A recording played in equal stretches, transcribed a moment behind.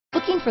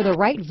Looking for the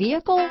right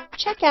vehicle?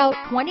 Check out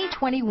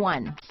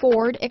 2021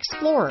 Ford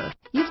Explorer.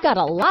 You've got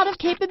a lot of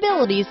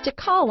capabilities to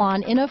call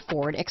on in a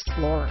Ford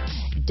Explorer.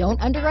 Don't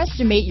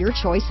underestimate your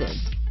choices.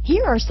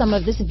 Here are some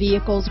of this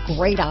vehicle's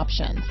great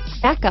options: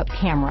 backup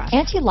camera,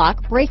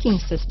 anti-lock braking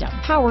system,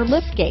 power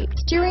liftgate,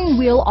 steering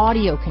wheel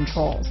audio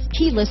controls,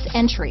 keyless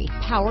entry,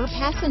 power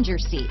passenger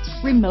seat,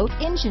 remote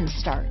engine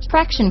start,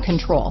 traction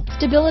control,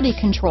 stability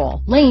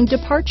control, lane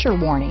departure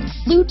warning,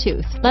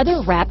 Bluetooth,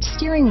 leather-wrapped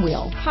steering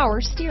wheel, power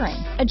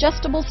steering,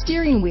 adjustable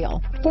steering wheel,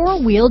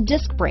 four-wheel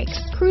disc brakes,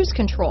 cruise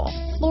control,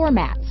 floor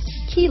mats,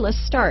 keyless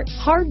start,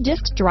 hard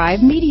disk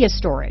drive media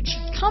storage.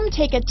 Come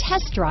take a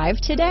test drive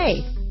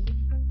today.